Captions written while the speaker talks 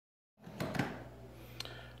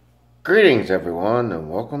Greetings, everyone, and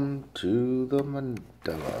welcome to the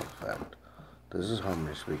Mandela Effect. This is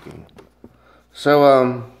Harmony speaking.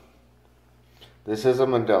 So, this is a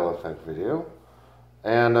Mandela Effect video,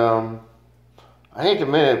 and I hate to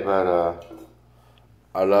admit it, but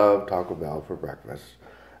I love Taco Bell for breakfast,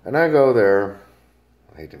 and I go there.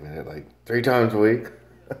 I hate to admit it, like 3 times a week,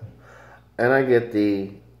 and I get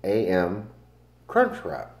the AM Crunch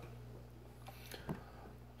Wrap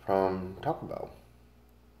from Taco Bell.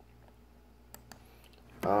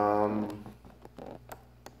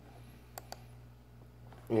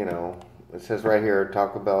 You know, it says right here,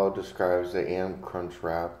 Taco Bell describes the AM Crunch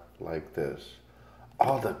Wrap like this.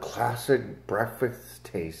 All the classic breakfast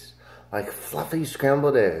tastes like fluffy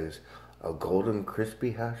scrambled eggs, a golden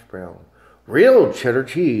crispy hash brown, real cheddar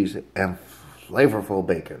cheese, and flavorful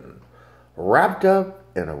bacon, wrapped up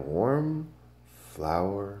in a warm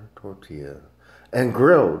flour tortilla and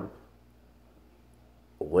grilled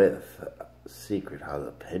with secret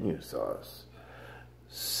jalapeno sauce.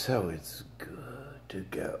 So it's good to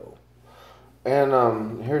go.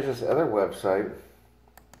 And here's this other website.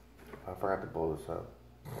 I forgot to pull this up.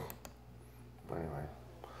 Anyway,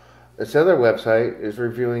 this other website is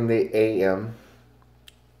reviewing the AM.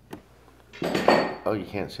 Oh, you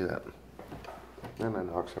can't see that. And I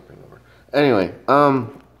knocked something over. Anyway, now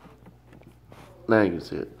you can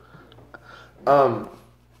see it.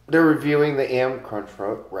 They're reviewing the AM Crunch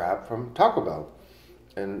Wrap from Taco Bell.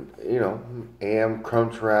 And, you know, AM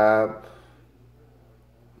Crunch Wrap.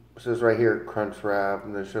 It says right here, Crunch Wrap.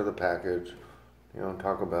 And they show the package. You know,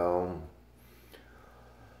 Taco Bell.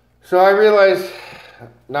 So I realize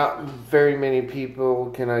not very many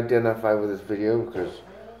people can identify with this video because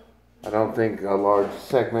I don't think a large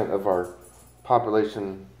segment of our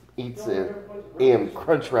population eats the AM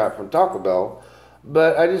Crunch Wrap from Taco Bell.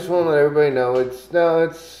 But I just want to let everybody know it's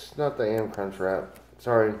not the AM Crunch Wrap.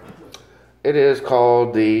 Sorry. It is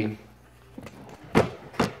called the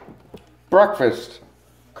Breakfast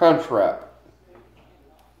Crunch Wrap.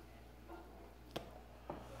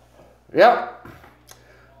 Yep.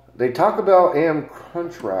 The Taco Bell AM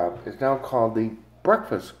Crunch Wrap is now called the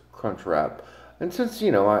Breakfast Crunch Wrap. And since,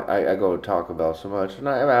 you know, I go to Taco Bell so much, and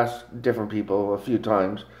I've asked different people a few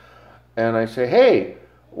times, and I say, hey,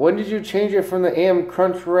 when did you change it from the AM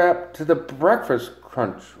Crunch Wrap to the Breakfast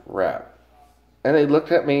Crunch Wrap? And they looked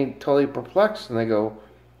at me totally perplexed, and they go,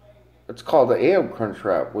 it's called the AM Crunch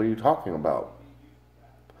Wrap. What are you talking about?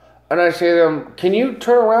 And I say to them, can you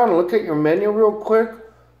turn around and look at your menu real quick?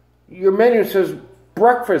 Your menu says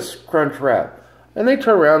Breakfast Crunch Wrap. And they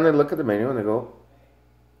turn around, and they look at the menu, and they go,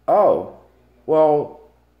 oh, well,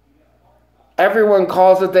 everyone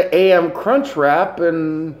calls it the AM Crunch Wrap,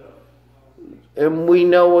 and we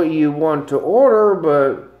know what you want to order,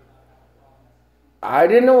 but I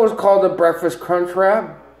didn't know it was called the Breakfast Crunch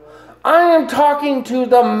Wrap. I am talking to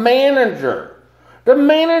the manager. The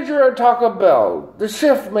manager at Taco Bell. The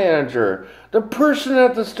shift manager. The person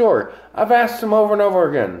at the store. I've asked them over and over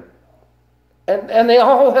again. And they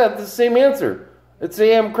all have the same answer. It's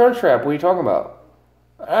the AM Crunch Wrap. What are you talking about?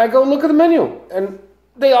 I go look at the menu. And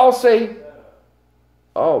they all say,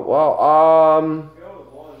 oh,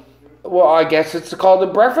 well, I guess it's called the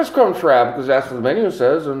Breakfast Crunch Wrap because that's what the menu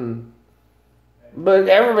says. But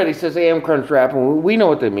everybody says AM Crunch Wrap, and we know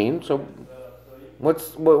what they mean. So,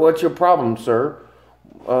 what's your problem, sir?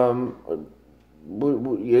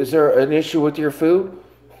 Is there an issue with your food?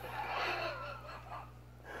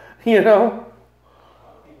 You know.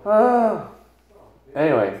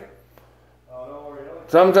 Anyway,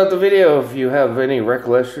 thumbs up the video if you have any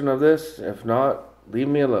recollection of this. If not, leave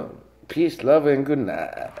me alone. Peace, love, and good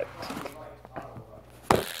night.